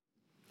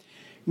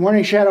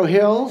Morning, Shadow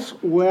Hills.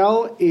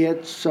 Well,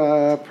 it's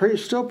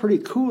still pretty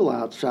cool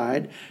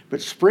outside,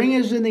 but spring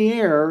is in the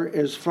air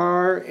as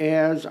far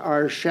as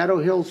our Shadow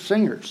Hills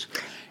singers.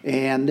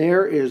 And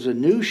there is a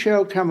new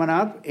show coming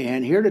up,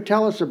 and here to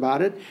tell us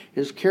about it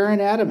is Karen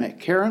Adamick.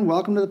 Karen,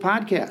 welcome to the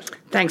podcast.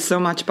 Thanks so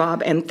much,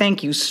 Bob, and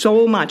thank you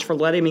so much for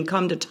letting me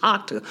come to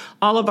talk to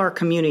all of our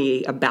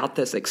community about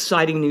this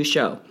exciting new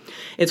show.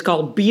 It's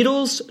called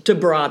Beatles to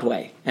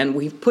Broadway, and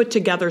we've put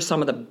together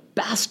some of the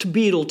best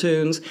Beatle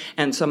tunes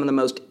and some of the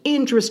most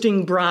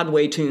interesting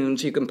Broadway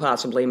tunes you can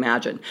possibly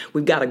imagine.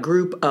 We've got a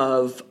group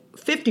of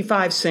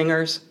 55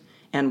 singers,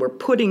 and we're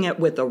putting it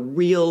with a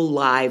real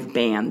live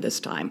band this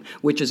time,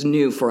 which is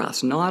new for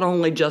us. Not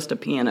only just a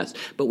pianist,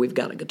 but we've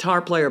got a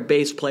guitar player,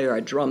 bass player,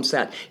 a drum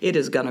set. It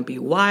is going to be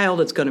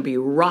wild, it's going to be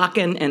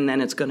rocking, and then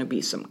it's going to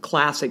be some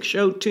classic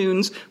show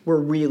tunes.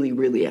 We're really,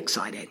 really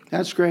excited.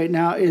 That's great.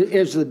 Now,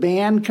 is the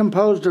band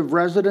composed of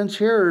residents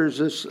here, or is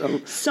this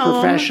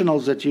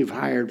professionals that you've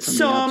hired from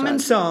the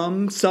outside?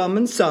 Some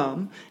and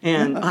some.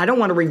 And I don't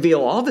want to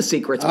reveal all the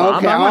secrets,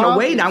 Bob. Okay. I want to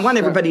wait. I want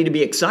everybody to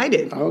be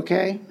excited.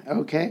 Okay.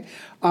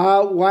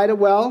 Why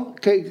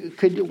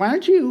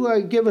don't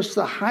you give us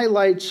the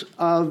highlights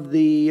of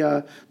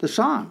the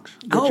songs?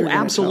 Oh,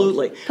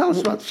 absolutely. Tell us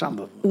about some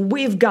of them.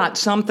 We've got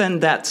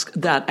something that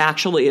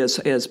actually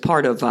is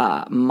part of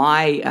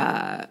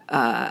my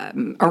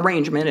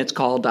arrangement. It's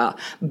called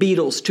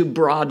Beatles to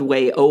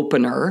Broadway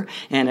Opener,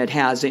 and it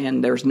has in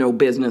There's No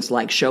Business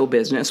Like Show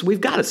Business. We've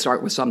got to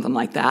start with something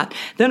like that.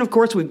 Then, of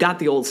course, we've got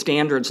the old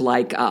standards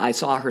like I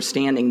Saw Her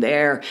Standing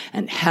There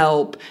and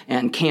Help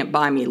and Can't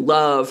Buy Me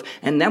Love,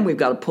 and then we've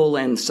got to pull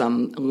in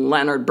some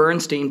Leonard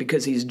Bernstein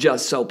because he's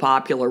just so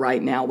popular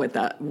right now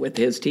with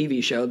his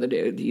TV show that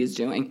he's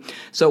doing.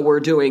 So we're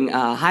doing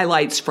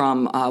highlights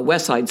from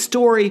West Side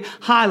Story,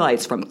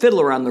 highlights from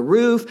Fiddler on the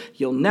Roof,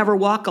 You'll Never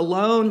Walk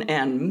Alone,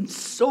 and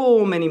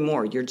so many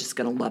more. You're just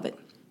going to love it.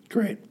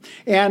 Great.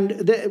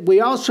 And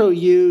we also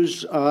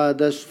use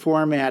this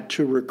format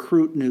to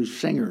recruit new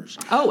singers.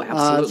 Oh,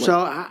 absolutely.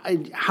 So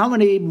how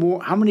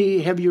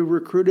many have you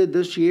recruited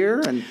this year,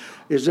 and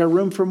is there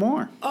room for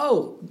more?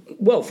 Oh,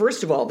 well,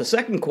 first of all, the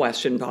second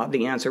question, Bob,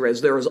 the answer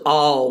is there is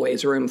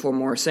always room for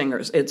more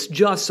singers. It's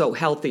just so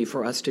healthy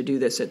for us to do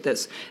this at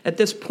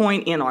this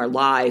point in our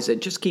lives.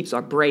 It just keeps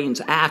our brains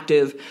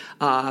active.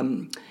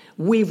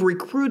 We've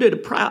recruited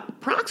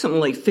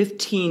approximately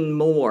 15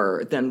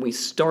 more than we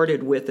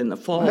started with in the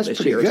fall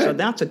this year. Good. So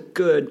that's a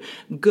good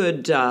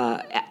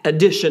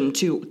addition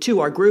to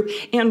our group.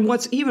 And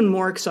what's even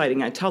more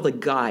exciting, I tell the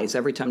guys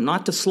every time,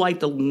 not to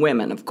slight the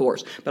women, of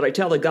course, but I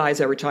tell the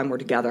guys every time we're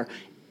together,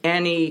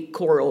 any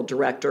choral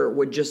director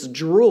would just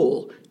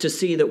drool to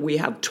see that we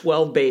have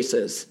 12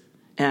 basses.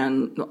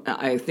 And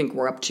I think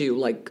we're up to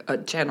like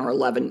 10 or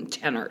 11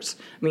 tenors.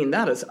 I mean,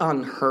 that is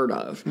unheard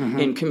of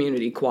in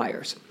community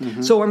choirs.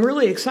 Mm-hmm. So I'm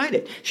really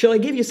excited. Shall I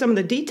give you some of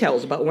the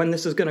details about when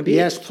this is going to be?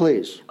 Yes,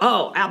 please.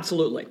 Oh,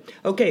 absolutely.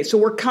 Okay, so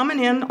we're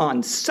coming in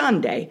on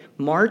Sunday,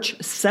 March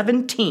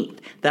 17th.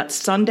 That's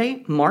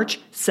Sunday,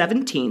 March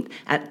 17th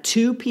at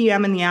 2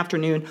 p.m. in the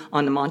afternoon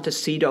on the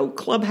Montecito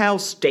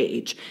Clubhouse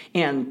stage.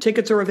 And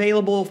tickets are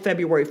available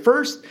February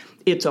 1st.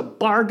 It's a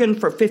bargain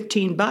for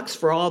 $15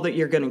 for all that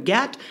you're going to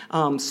get,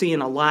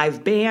 seeing a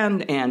live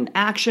band and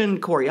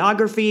action,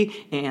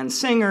 choreography, and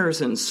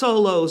singers and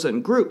solos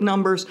and group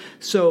numbers.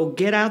 So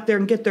get out there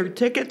and get their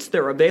tickets.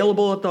 They're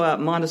available at the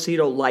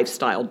Montecito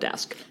Lifestyle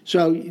Desk.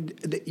 So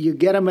you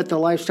get them at the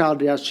Lifestyle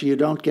Desk, so you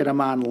don't get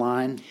them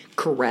online?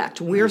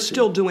 Correct. We're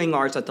still doing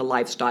ours at the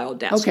Lifestyle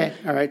Desk. Okay,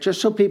 all right, just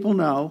so people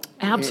know.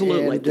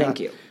 Absolutely, thank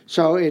you.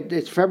 So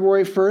it's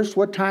February 1st.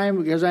 What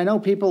time? Because I know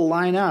people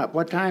line up.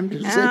 What time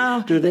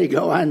do they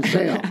go on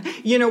sale?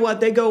 You know what?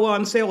 They go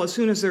on sale as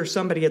soon as there's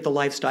somebody at the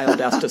Lifestyle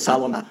Desk to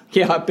sell them.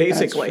 Yeah,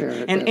 basically. That's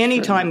fair. And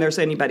anytime there's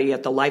anybody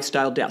at the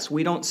Lifestyle Desk.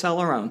 We don't sell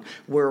our own.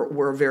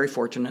 We're very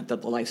fortunate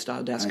that the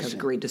Lifestyle Desk has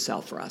agreed to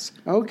sell for us.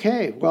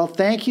 Okay. Well,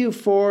 thank you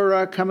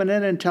for coming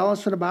in and telling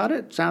us about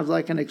it. Sounds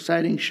like an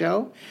exciting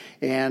show.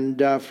 And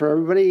for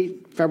everybody,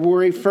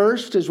 February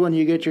 1st is when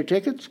you get your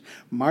tickets.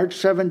 March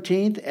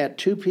 17th at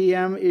 2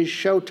 p.m. is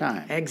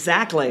showtime.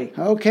 Exactly.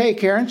 Okay,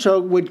 Karen. So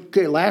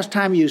last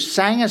time you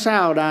sang us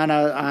out and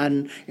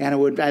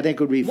I think it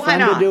would be fun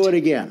to do it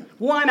again.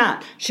 Why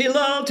not? She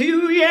loved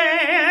you,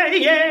 yeah,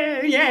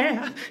 yeah,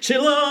 yeah. She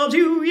loved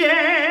you,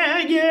 yeah,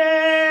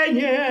 yeah,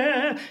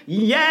 yeah,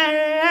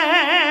 yeah.